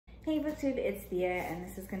Hey BookTube, it's Thea, and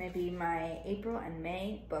this is going to be my April and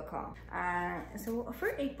May book haul. So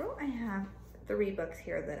for April, I have 3 books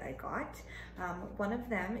here that I got. One of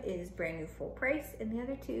them is brand new full price, and the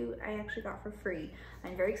other 2 I actually got for free.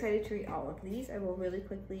 I'm very excited to read all of these. I will really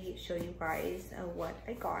quickly show you guys what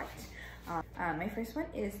I got. My first one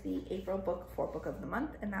is the April book for Book of the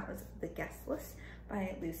Month, and that was The Guest List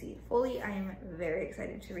by Lucy Foley. I am very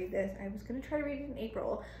excited to read this. I was going to try to read it in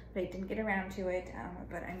April, but I didn't get around to it,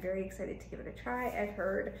 but I'm very excited to give it a try. I've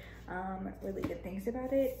heard really good things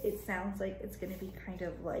about it. It sounds like it's going to be kind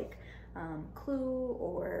of like Clue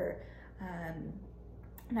or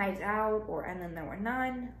Knives Out or And Then There Were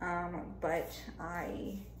None, but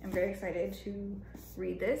I am very excited to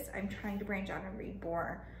read this. I'm trying to branch out and read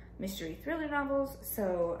more mystery thriller novels,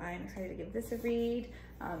 so I'm excited to give this a read.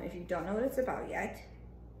 If you don't know what it's about yet,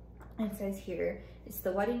 it says here, it's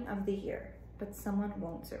the wedding of the year, but someone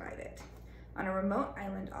won't survive it. On a remote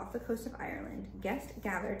island off the coast of Ireland, guests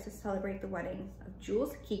gather to celebrate the wedding of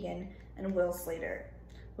Jules Keegan and Will Slater.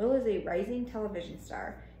 Will is a rising television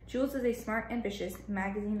star. Jules is a smart, ambitious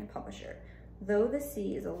magazine publisher. Though the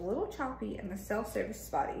sea is a little choppy and the self-service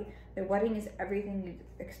spotty, their wedding is everything you'd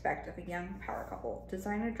expect of a young power couple.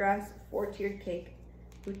 Designer dress, 4-tiered cake,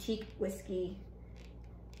 boutique whiskey,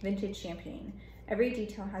 vintage champagne. Every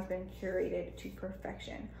detail has been curated to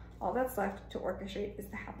perfection. All that's left to orchestrate is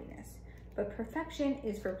the happiness. But perfection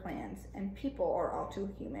is for plans, and people are all too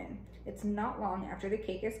human. It's not long after the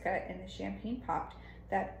cake is cut and the champagne popped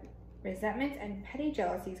that resentments and petty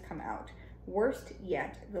jealousies come out. Worst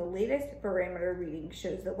yet, the latest barometer reading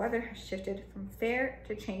shows the weather has shifted from fair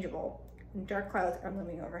to changeable, and dark clouds are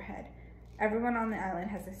looming overhead. Everyone on the island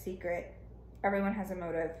has a secret, everyone has a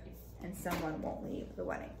motive, and someone won't leave the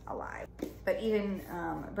wedding alive. But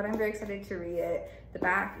I'm very excited to read it. The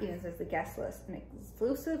back even says The Guest List, an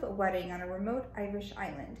exclusive wedding on a remote Irish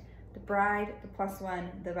island. The bride, the plus one,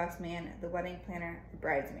 the best man, the wedding planner, the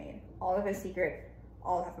bridesmaid. All have a secret,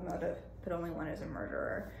 all have a motive, but only one is a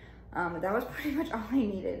murderer. That was pretty much all I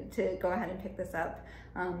needed to go ahead and pick this up.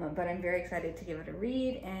 But I'm very excited to give it a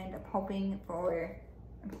read, and I'm hoping to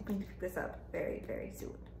pick this up very, very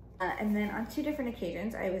soon. And then on 2 different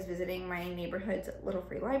occasions, I was visiting my neighborhood's little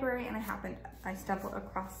free library, and I stumbled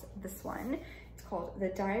across this one. It's called The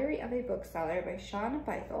Diary of a Bookseller by Shawn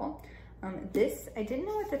Bythell. This, I didn't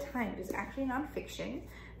know at the time, it was actually nonfiction.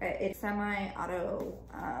 It's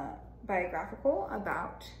semi-autobiographical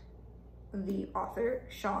about the author,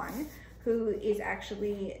 Shawn, who is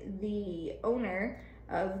actually the owner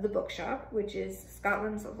of The Bookshop, which is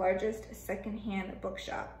Scotland's largest secondhand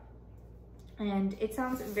bookshop. And it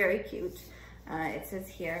sounds very cute. It says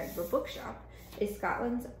here, The Bookshop is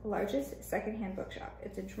Scotland's largest secondhand bookshop.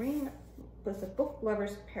 It's a book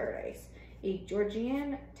lover's paradise, a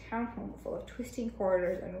Georgian townhome full of twisting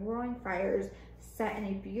corridors and roaring fires set in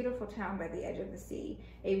a beautiful town by the edge of the sea.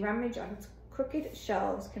 A rummage on its crooked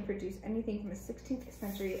shelves can produce anything from a 16th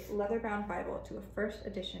century leather-bound Bible to a first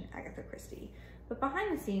edition Agatha Christie. But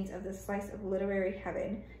behind the scenes of this slice of literary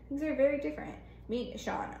heaven, things are very different. Meet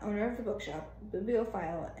Shawn, owner of the bookshop,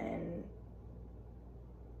 bibliophile, and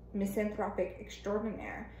misanthropic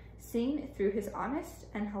extraordinaire. Seen through his honest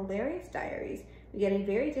and hilarious diaries, we get a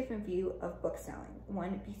very different view of bookselling,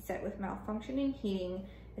 one beset with malfunctioning heating,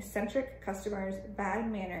 eccentric customers,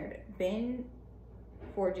 bad-mannered,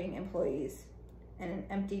 bin-forging employees, and an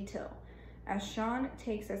empty till. As Shawn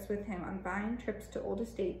takes us with him on buying trips to old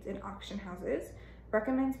estates and auction houses,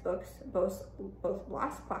 recommends books, both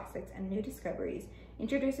lost classics and new discoveries,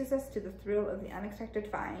 introduces us to the thrill of the unexpected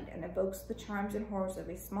find, and evokes the charms and horrors of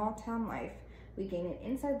a small town life, we gain an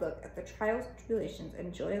inside look at the trials, tribulations,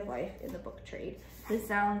 and joy of life in the book trade. This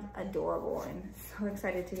sounds adorable, and so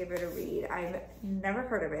excited to give it a read. I've never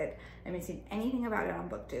heard of it. I haven't seen anything about it on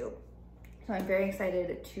BookTube. So I'm very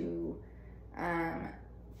excited to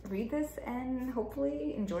read this and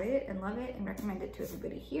hopefully enjoy it and love it and recommend it to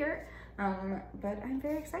everybody here. But I'm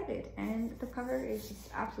very excited, and the cover is just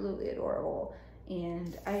absolutely adorable,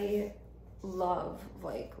 and I love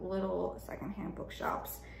like little secondhand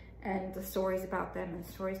bookshops and the stories about them and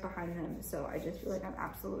stories behind them, so I just feel like I'm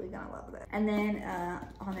absolutely gonna love this. And then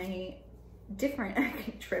on a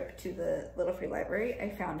different trip to the Little Free Library, I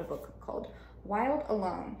found a book called Wild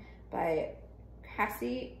Alone by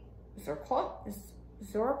Cassie Zorkova.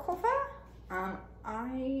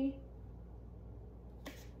 I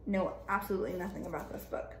know absolutely nothing about this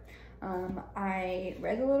book. I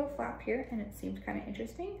read the little flap here and it seemed kind of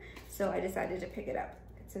interesting, so I decided to pick it up.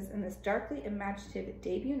 It says, in this darkly imaginative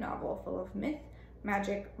debut novel full of myth,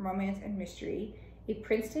 magic, romance, and mystery, a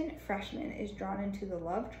Princeton freshman is drawn into the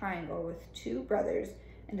love triangle with 2 brothers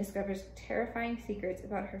and discovers terrifying secrets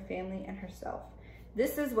about her family and herself.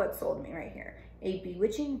 This is what sold me right here. A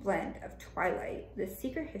bewitching blend of Twilight, The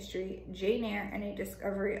Secret History, Jane Eyre, and a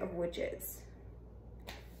discovery of witches.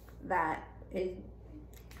 That is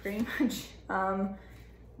pretty much, I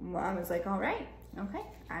was like, all right, okay,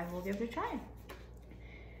 I will give it a try.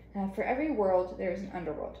 For every world, there is an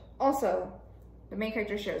underworld. Also, the main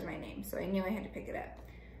character shares my name, so I knew I had to pick it up.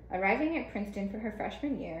 Arriving at Princeton for her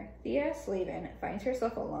freshman year, Thea Slavin finds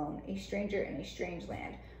herself alone, a stranger in a strange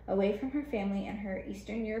land. Away from her family and her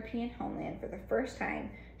Eastern European homeland for the first time,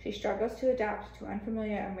 she struggles to adapt to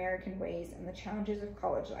unfamiliar American ways and the challenges of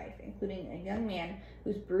college life, including a young man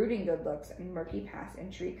whose brooding good looks and murky past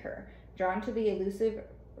intrigue her. Drawn to the elusive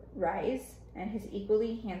Rise and his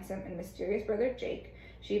equally handsome and mysterious brother Jake,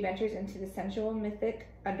 she ventures into the sensual, mythic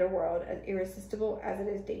underworld as irresistible as it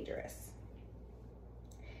is dangerous.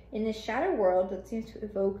 In this shadow world that seems to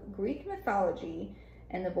evoke Greek mythology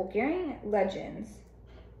and the Bulgarian legends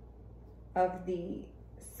of the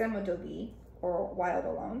Semodogi, or Wild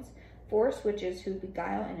Alones, 4 witches who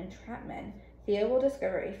beguile and entrap men, Thea will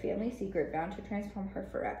discover a family secret bound to transform her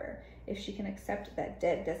forever, if she can accept that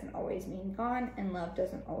dead doesn't always mean gone and love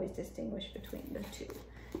doesn't always distinguish between the two.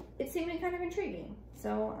 It seemed kind of intriguing,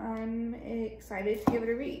 so I'm excited to give it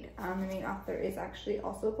a read. The main author is actually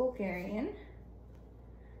also Bulgarian,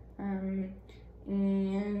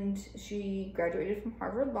 and she graduated from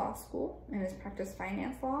Harvard Law School and has practiced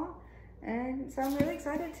finance law. And so I'm really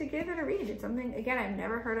excited to give it a read. It's something, again, I've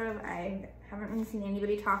never heard of. I haven't really seen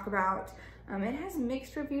anybody talk about. It has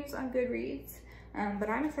mixed reviews on Goodreads, but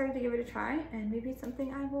I'm excited to give it a try, and maybe it's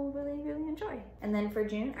something I will really, really enjoy. And then for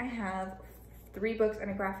June, I have 3 books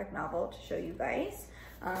and a graphic novel to show you guys.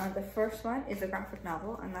 The first one is a graphic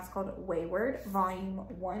novel, and that's called Wayward, Volume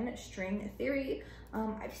 1, String Theory.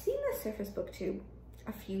 I've seen the Surface Booktube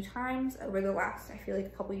a few times over the last, I feel like a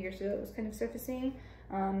couple years ago, it was kind of surfacing.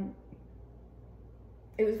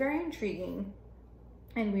 It was very intriguing,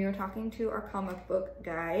 and we were talking to our comic book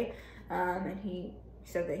guy, and he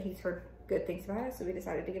said that he's heard good things about it, so we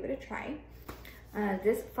decided to give it a try.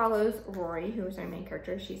 This follows Rory, who is our main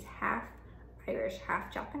character. She's half Irish,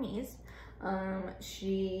 half Japanese.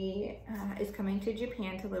 She is coming to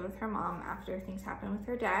Japan to live with her mom after things happen with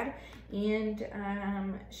her dad, and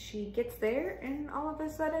she gets there, and all of a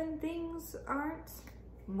sudden things aren't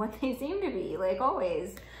what they seem to be, like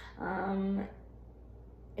always.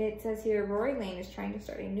 It says here, Rory Lane is trying to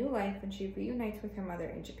start a new life when she reunites with her mother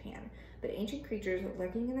in Japan, but ancient creatures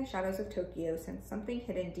lurking in the shadows of Tokyo sense something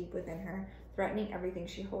hidden deep within her, threatening everything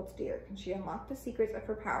she holds dear. Can she unlock the secrets of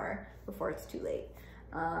her power before it's too late?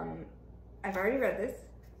 I've already read this.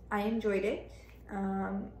 I enjoyed it.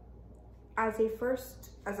 As a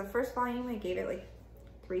first volume, I gave it like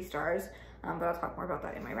 3 stars, but I'll talk more about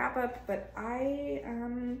that in my wrap up. But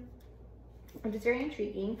it's very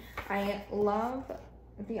intriguing. I love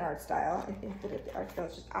the art style. I think that the art style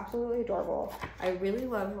is just absolutely adorable. I really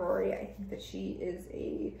love Rory. I think that she is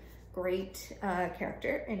a great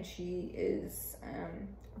character, and she is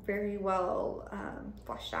very well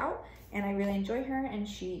fleshed out, and I really enjoy her. And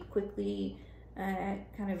she quickly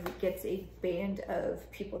kind of gets a band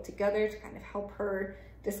of people together to kind of help her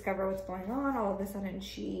discover what's going on. All of a sudden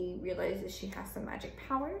she realizes she has some magic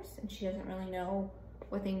powers, and she doesn't really know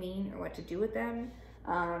what they mean or what to do with them,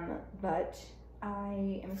 but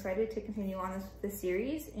I am excited to continue on this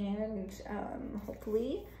series, and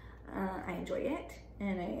hopefully I enjoy it,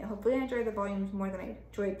 and hopefully I enjoy the volumes more than I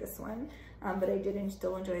enjoyed this one, but I did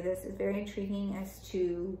still enjoy this. It's very intriguing as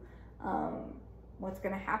to what's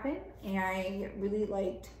going to happen, and I really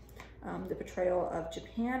liked the portrayal of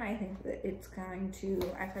Japan. I think that it's going to,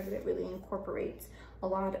 I thought that it really incorporates a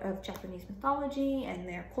lot of Japanese mythology and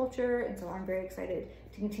their culture, and so I'm very excited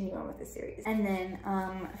to continue on with this series. And then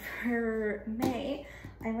for May,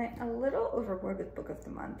 I went a little overboard with Book of the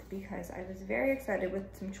Month because I was very excited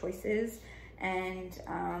with some choices, and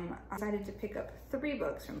I decided to pick up 3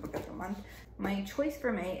 books from Book of the Month. My choice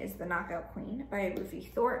for May is The Knockout Queen by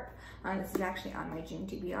Rufi Thorpe. This is actually on my June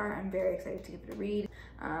TBR. I'm very excited to give it a read.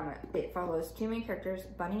 It follows 2 main characters,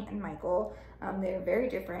 Bunny and Michael. They're very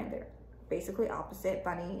different. They're basically opposite.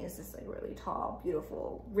 Bunny is this like really tall,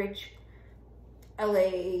 beautiful, rich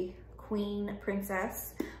LA queen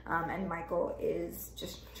princess, and Michael is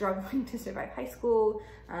just struggling to survive high school.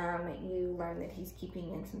 You learn that he's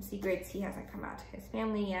keeping in some secrets. He hasn't come out to his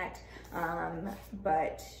family yet,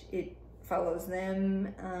 but it follows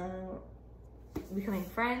them becoming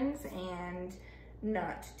friends and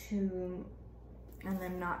not too and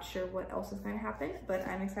I'm not sure what else is going to happen, but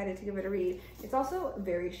I'm excited to give it a read. It's also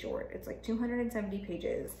very short. It's like 270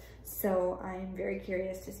 pages, so I'm very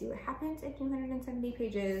curious to see what happens in 270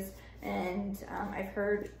 pages. And I've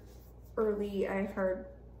heard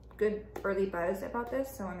good early buzz about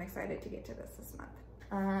this, so I'm excited to get to this month.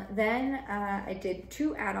 Then I did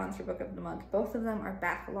 2 add-ons for Book of the Month. Both of them are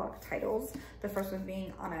backlog titles. The first one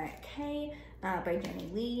being Anna K by Jenny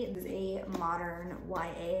Lee. This is a modern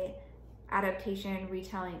YA adaptation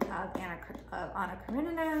retelling of Anna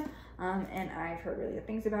Karenina, and I've heard really good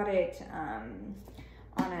things about it.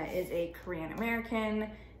 Anna is a Korean American,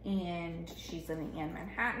 and she's living in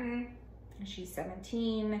Manhattan. She's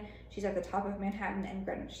 17. She's at the top of Manhattan and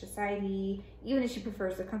Greenwich society, even if she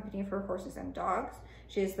prefers the company of her horses and dogs.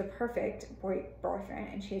 She is the perfect boyfriend,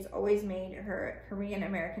 and she has always made her Korean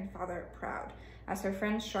American father proud. As her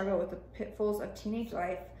friends struggle with the pitfalls of teenage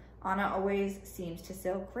life, Anna always seems to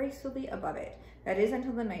sail gracefully above it. That is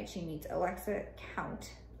until the night she meets Alexa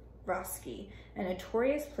Count Roski, a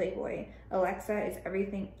notorious playboy. Alexa is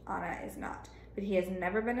everything Anna is not, but he has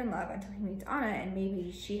never been in love until he meets Anna, and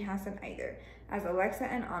maybe she hasn't either. As Alexa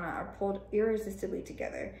and Anna are pulled irresistibly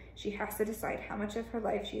together, she has to decide how much of her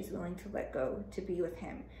life she is willing to let go to be with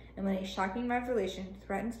him. And when a shocking revelation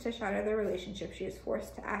threatens to shatter their relationship, she is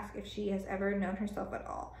forced to ask if she has ever known herself at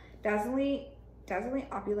all. Dazzlingly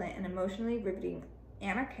opulent and emotionally riveting,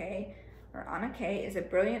 Anna K is a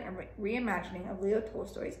brilliant reimagining of Leo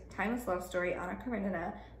Tolstoy's timeless love story, Anna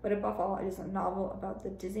Karenina, but above all, it is a novel about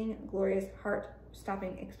the dizzying, glorious,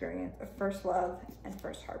 heart-stopping experience of first love and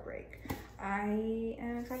first heartbreak. I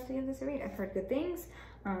am excited to give this a read. I've heard good things,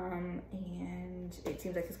 and it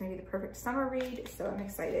seems like it's going to be the perfect summer read, so I'm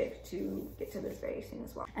excited to get to this very soon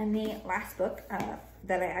as well. And the last book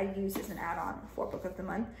that I used as an add-on for Book of the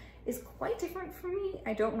Month is quite different for me.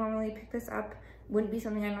 I don't normally pick this up. Wouldn't be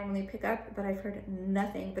something I normally pick up, but I've heard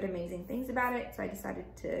nothing but amazing things about it, so I decided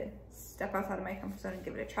to step outside of my comfort zone and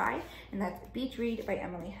give it a try, and that's Beach Read by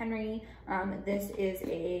Emily Henry. This is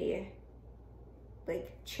a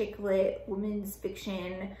chick lit women's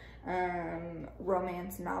fiction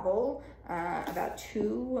romance novel about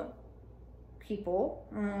 2 people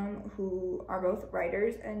who are both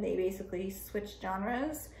writers, and they basically switch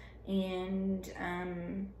genres and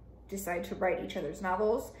decide to write each other's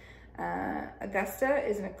novels. Augusta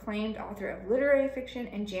is an acclaimed author of literary fiction,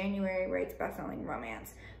 and January writes best-selling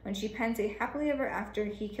romance. When she pens a happily ever after,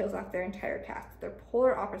 he kills off their entire cast. They're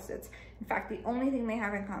polar opposites. In fact, the only thing they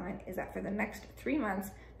have in common is that for the next 3 months,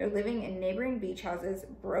 they're living in neighboring beach houses,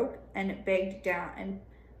 broke and bogged down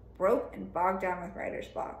with writer's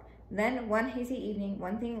block. Then one hazy evening,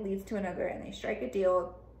 one thing leads to another, and they strike a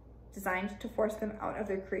deal designed to force them out of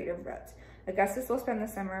their creative ruts. Augustus will spend the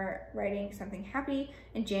summer writing something happy,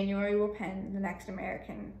 and January will pen the next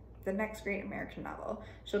great American novel.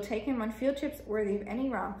 She'll take him on field trips worthy of any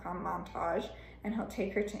rom-com montage, and he'll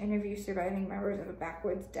take her to interview surviving members of a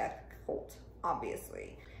backwoods death cult,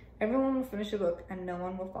 obviously. Everyone will finish a book, and no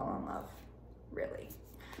one will fall in love, really.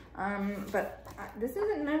 But this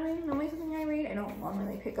isn't normally something I read. I don't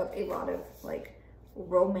normally pick up a lot of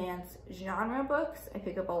romance genre books. I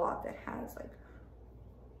pick up a lot that has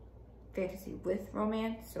fantasy with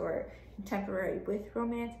romance, or contemporary with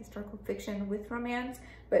romance, historical fiction with romance,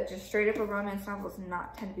 but just straight up a romance novel does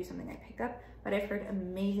not tend to be something I pick up. But I've heard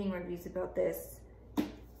amazing reviews about this.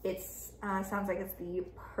 It's sounds like it's the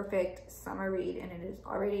perfect summer read, and it is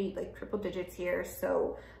already triple digits here,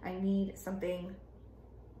 so I need something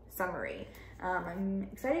summery. I'm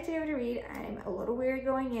excited to give it a read. I'm a little weary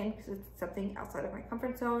going in because it's something outside of my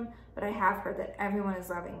comfort zone, but I have heard that everyone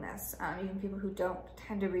is loving this. Even people who don't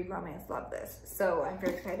tend to read romance love this. So I'm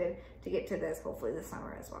very excited to get to this, hopefully this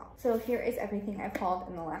summer as well. So here is everything I've hauled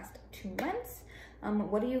in the last 2 months.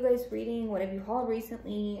 What are you guys reading? What have you hauled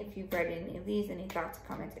recently? If you've read any of these, any thoughts,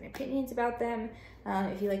 comments, and opinions about them.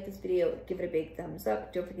 If you like this video, give it a big thumbs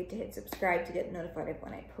up. Don't forget to hit subscribe to get notified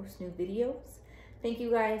when I post new videos. Thank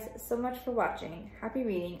you guys so much for watching. Happy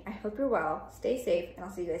reading. I hope you're well. Stay safe, and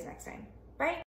I'll see you guys next time. Bye.